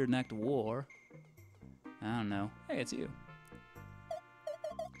isn't considered an act of war. I don't know. Hey, it's you.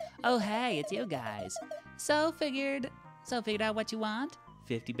 Oh, hey, it's you guys. So figured out what you want?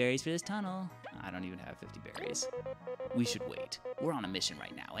 50 berries for this tunnel. I don't even have 50 berries. We should wait. We're on a mission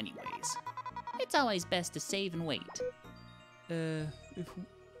right now anyways. It's always best to save and wait. If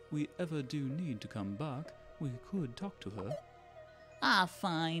we ever do need to come back, we could talk to her. Ah,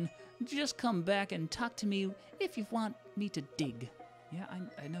 fine. Just come back and talk to me if you want me to dig. Yeah,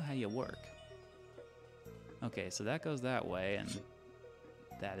 I know how you work. Okay, so that goes that way, and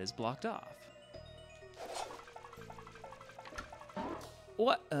that is blocked off.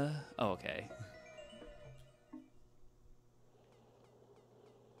 What? Oh, okay.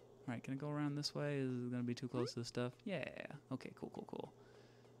 Alright, can I go around this way? Is it gonna be too close to this stuff? Yeah. Okay, cool.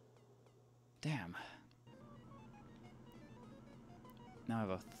 Damn. Now I have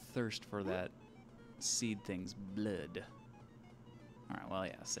a thirst for that seed thing's blood. Alright, well,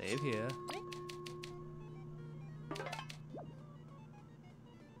 yeah, save here.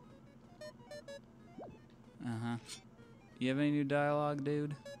 Uh-huh. You have any new dialogue,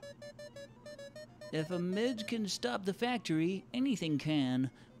 dude? If a Midge can stop the factory, anything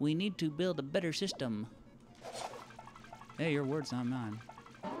can. We need to build a better system. Hey, your word's not mine.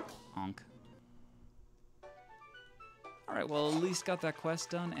 Honk. Alright, well, at least got that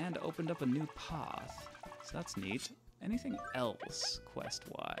quest done and opened up a new path. So that's neat. Anything else,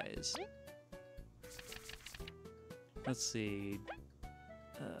 quest-wise? Let's see.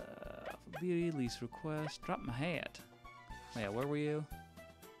 Beauty, lease request. Drop my hat. Oh, yeah, where were you?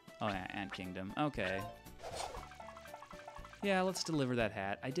 Oh, yeah, Ant Kingdom. Okay. Yeah, let's deliver that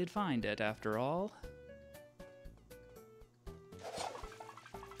hat. I did find it, after all.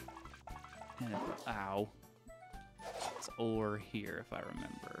 And ow. It's over here, if I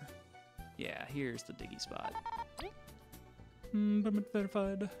remember. Yeah, here's the diggy spot. Permit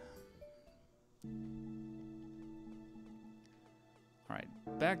verified. Alright,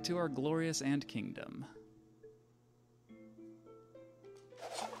 back to our glorious Ant Kingdom.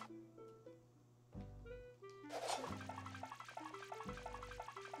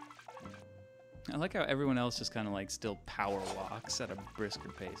 I like how everyone else just kind of like still power walks at a brisker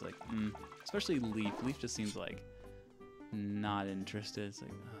pace. Like, especially Leaf. Leaf just seems like not interested. It's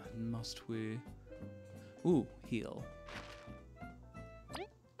like, must we? Ooh, heal.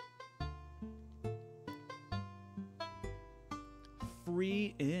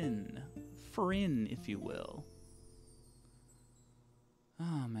 Frin, if you will.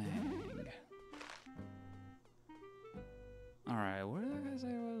 Oh, man. Alright, where did that guy say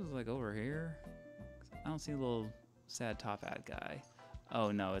it was? Like over here? I don't see a little sad top hat guy.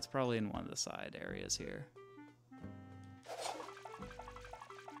 Oh no, it's probably in one of the side areas here.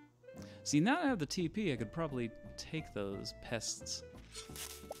 See, now that I have the TP, I could probably take those pests.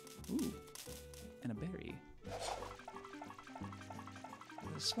 Ooh, and a berry. I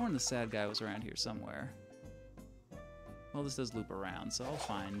could have sworn the sad guy was around here somewhere. Well, this does loop around, so I'll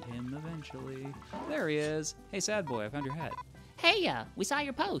find him eventually. There he is. Hey, sad boy, I found your hat. Hey, we saw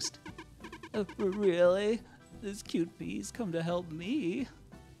your post. Really? This cute bee's come to help me.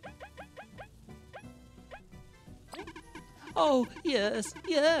 Oh, yes,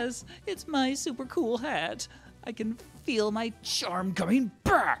 it's my super cool hat. I can feel my charm coming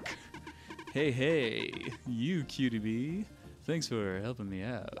back. Hey, you cutie bee. Thanks for helping me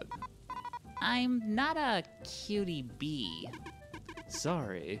out. I'm not a cutie bee.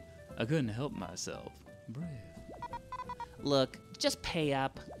 Sorry, I couldn't help myself. Brave. Look, just pay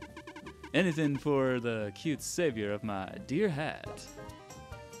up. Anything for the cute savior of my dear hat.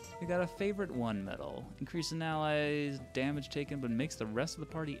 We got a favorite 1 medal. Increase an ally's damage taken, but makes the rest of the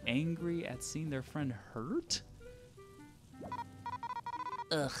party angry at seeing their friend hurt?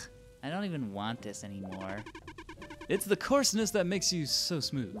 Ugh, I don't even want this anymore. It's the coarseness that makes you so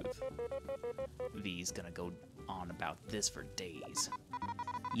smooth. V's gonna go on about this for days.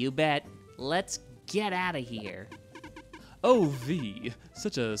 You bet. Let's get out of here. Oh, V,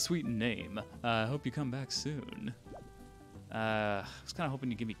 such a sweet name. I hope you come back soon. I was kind of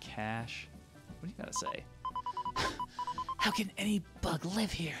hoping you'd give me cash. What do you gotta say? How can any bug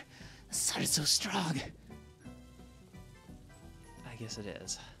live here? The sun is so strong. I guess it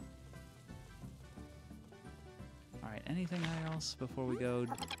is. Alright, anything else before we go?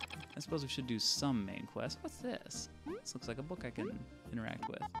 I suppose we should do some main quest. What's this? This looks like a book I can interact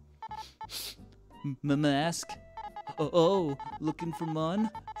with. Mask? Oh, looking for Mun?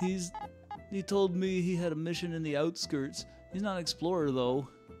 He told me he had a mission in the outskirts. He's not an explorer, though.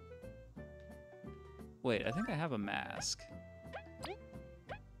 Wait, I think I have a mask.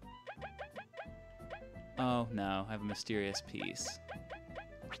 Oh, no, I have a mysterious piece.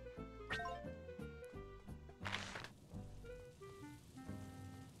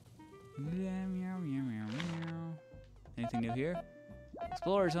 Anything new here?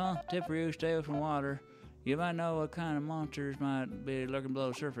 Explorers, huh? Tip for you, stay away from water. You might know what kind of monsters might be lurking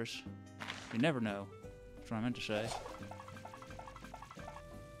below the surface. You never know. That's what I meant to say.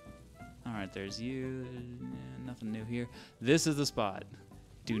 Alright, there's you. Nothing new here. This is the spot.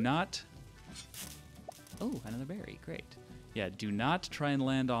 Do not... Oh, another berry. Great. Yeah, do not try and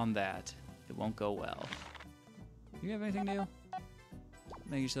land on that. It won't go well. You have anything new?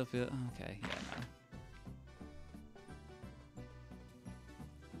 Make yourself feel... Okay, yeah, no.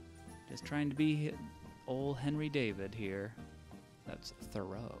 Just trying to be old Henry David here. That's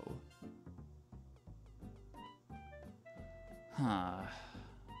Thoreau. Huh.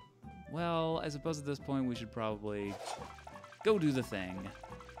 Well, I suppose at this point we should probably go do the thing.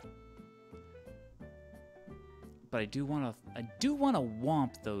 But I do want to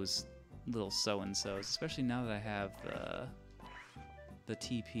womp those little so-and-sos, especially now that I have the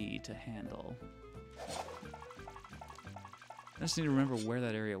TP to handle. I just need to remember where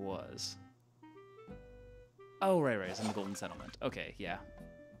that area was. Oh, right, it's in the Golden Settlement. Okay, yeah.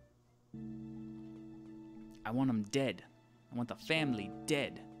 I want them dead. I want the family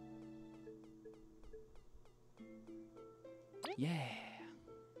dead. Yeah.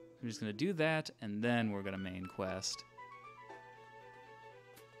 We're just gonna do that, and then we're gonna main quest.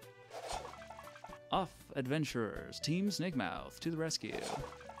 Off, adventurers. Team Snakemouth to the rescue.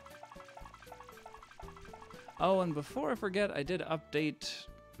 Oh, and before I forget, I did update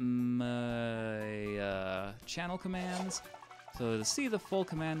my channel commands. So to see the full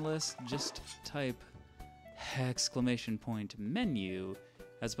command list, just type !menu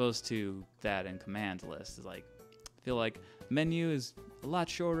as opposed to that in command list. It's like, I feel like menu is a lot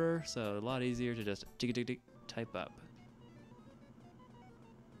shorter, so a lot easier to just type up.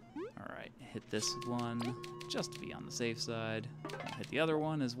 All right, hit this one just to be on the safe side. I'll hit the other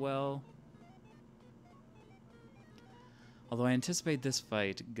one as well. Although I anticipate this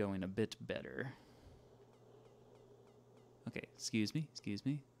fight going a bit better. Okay, excuse me.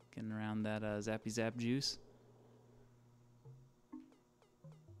 Getting around that zappy zap juice.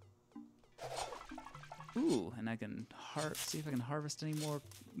 Ooh, and I can see if I can harvest any more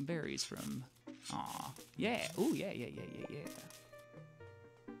berries from. Aw, yeah. Ooh, yeah.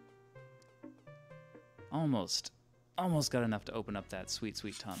 Almost got enough to open up that sweet,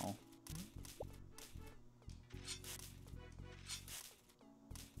 sweet tunnel.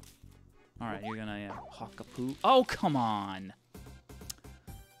 All right, you're gonna hawk a poo. Oh, come on!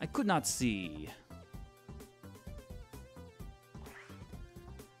 I could not see.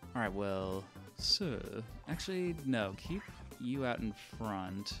 All right, well, so actually, no. Keep you out in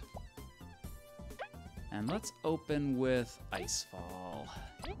front, and let's open with Icefall.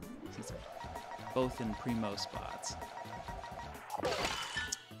 Since both in primo spots.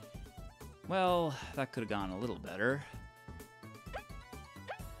 Well, that could have gone a little better.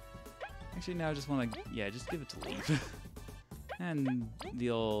 Actually, now I just want to, just give it to Leaf. And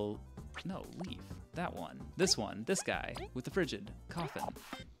the old, no, Leaf. That one. This guy with the frigid coffin.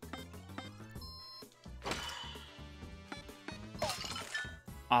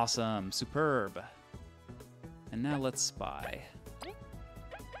 Awesome, superb. And now let's spy.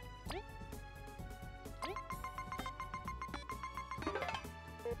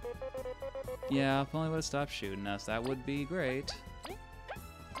 Yeah, if only would have stopped shooting us, that would be great.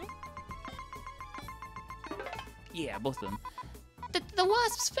 Yeah, both of them. The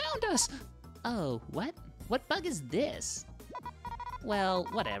wasps found us! Oh, what? What bug is this? Well,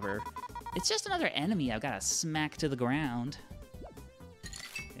 whatever. It's just another enemy I've got to smack to the ground.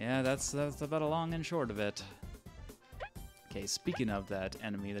 Yeah, that's about a long and short of it. Okay, speaking of that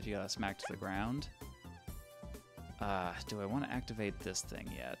enemy that you gotta smack to the ground, do I want to activate this thing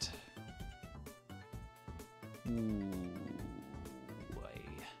yet?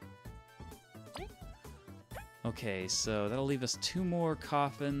 Okay, so that'll leave us 2 more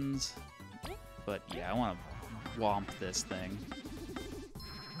coffins, but yeah, I want to whomp this thing.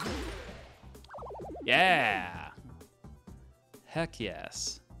 Yeah! Heck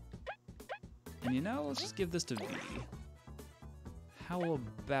yes. And you know, let's just give this to V. How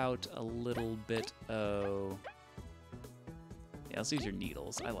about a little bit of... Yeah, let's use your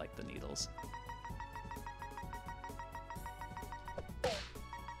needles. I like the needles.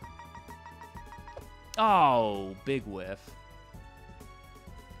 Oh, big whiff.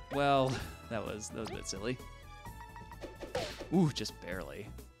 Well, that was a bit silly. Ooh, just barely.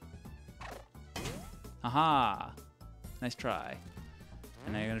 Haha! Nice try.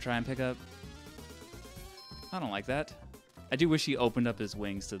 And now you're gonna try and pick up... I don't like that. I do wish he opened up his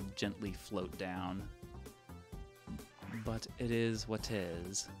wings to gently float down. But it is what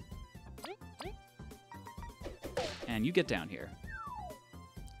 'tis. And you get down here.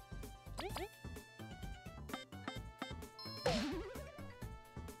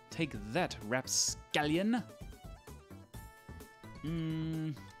 Take that, rapscallion.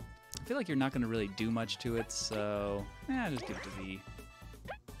 I feel like you're not going to really do much to it, so... yeah, just give it to V.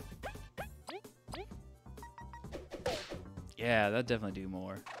 Yeah, that'd definitely do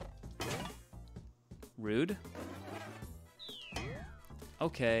more. Rude.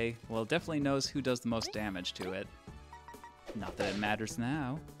 Okay, well, it definitely knows who does the most damage to it. Not that it matters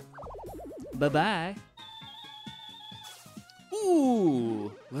now. Bye-bye.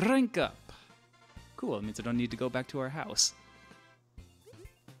 Ooh, rank up. Cool, it means I don't need to go back to our house.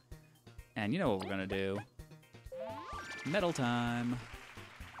 And you know what we're gonna do. Metal time.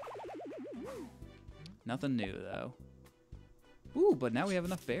 Nothing new, though. Ooh, but now we have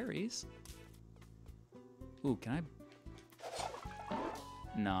enough berries. Ooh, can I...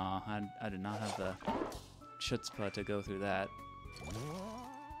 Nah, I did not have the chutzpah to go through that.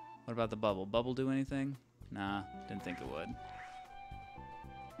 What about the bubble? Bubble do anything? Nah, didn't think it would.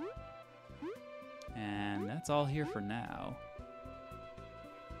 And that's all here for now.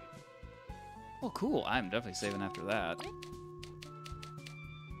 Well, cool. I'm definitely saving after that.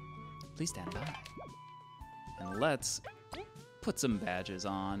 Please stand by. And let's put some badges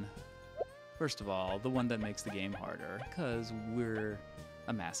on. First of all, the one that makes the game harder, because we're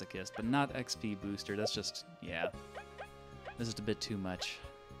a masochist, but not XP booster. That's just, yeah. This is a bit too much.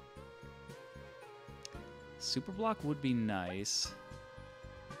 Super block would be nice.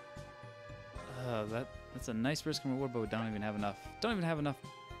 That's a nice risk and reward, but we don't even have enough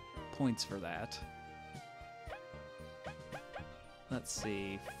points for that. Let's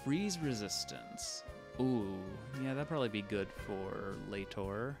see. Freeze resistance. Ooh, yeah, that'd probably be good for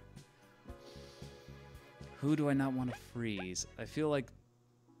Lator. Who do I not want to freeze? I feel like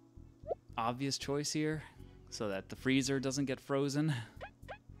obvious choice here, so that the freezer doesn't get frozen.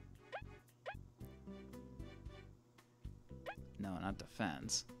 No, not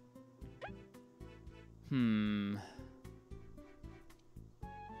defense.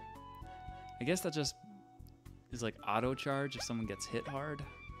 I guess that just is like auto charge if someone gets hit hard.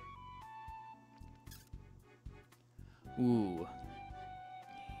 Ooh.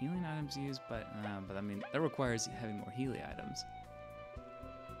 Healing items used by... but I mean, that requires having more healing items.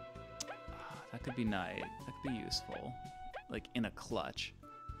 That could be nice. That could be useful. Like, in a clutch.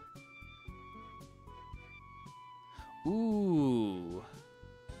 Ooh.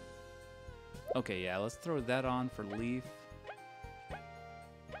 Okay, yeah, let's throw that on for Leaf.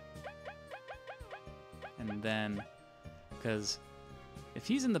 And then... because if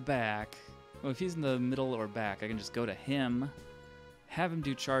he's in the back... well, if he's in the middle or back, I can just go to him, have him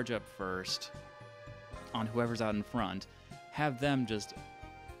do charge up first on whoever's out in front, have them just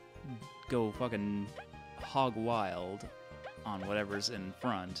go fucking hog wild on whatever's in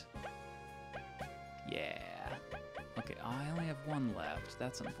front. Yeah. Okay, I only have one left.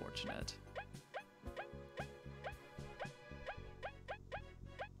 That's unfortunate.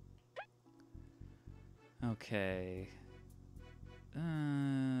 Okay.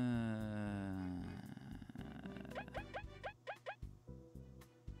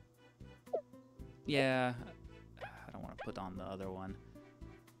 Yeah, I don't want to put on the other one.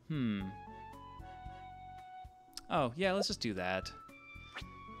 Oh, yeah, let's just do that.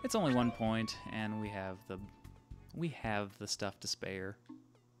 It's only 1 point, and we have the We have the stuff to spare.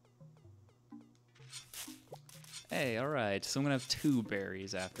 Hey, alright, so I'm gonna have 2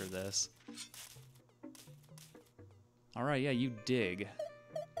 berries after this. Alright, yeah, you dig.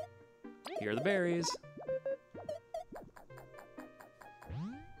 Here are the berries.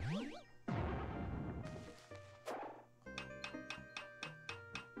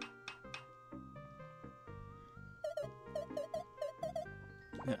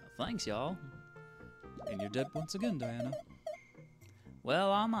 Yeah, thanks, y'all. And you're dead once again, Diana.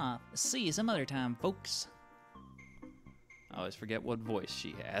 Well, I'm off. See you some other time, folks. I always forget what voice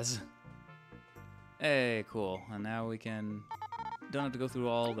she has. Hey, cool. And now we don't have to go through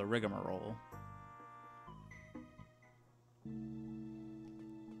all the rigmarole.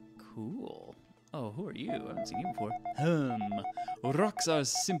 Cool. Oh, who are you? I haven't seen you before. Rocks are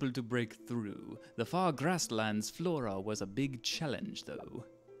simple to break through. The far grasslands flora was a big challenge, though.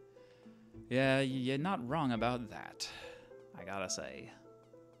 Yeah, you're not wrong about that, I gotta say.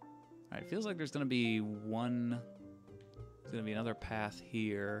 Alright, feels like there's gonna be another path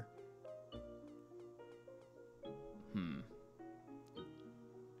here.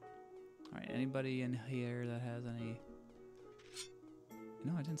 Alright, anybody in here that has any...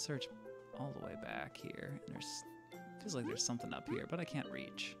 You know, I didn't search all the way back here. Feels like there's something up here, but I can't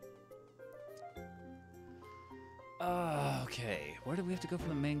reach. Okay, where do we have to go for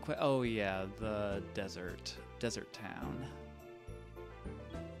the main quest? Oh yeah, the desert town.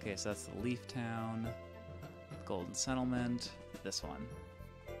 Okay, so that's the Leaf Town, Golden Settlement, this one.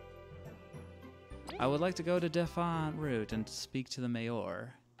 I would like to go to Defant Route and speak to the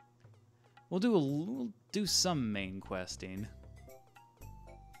Mayor. We'll do some main questing.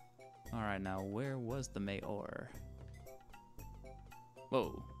 All right, now where was the Mayor?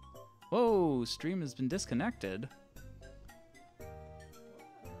 Whoa, stream has been disconnected.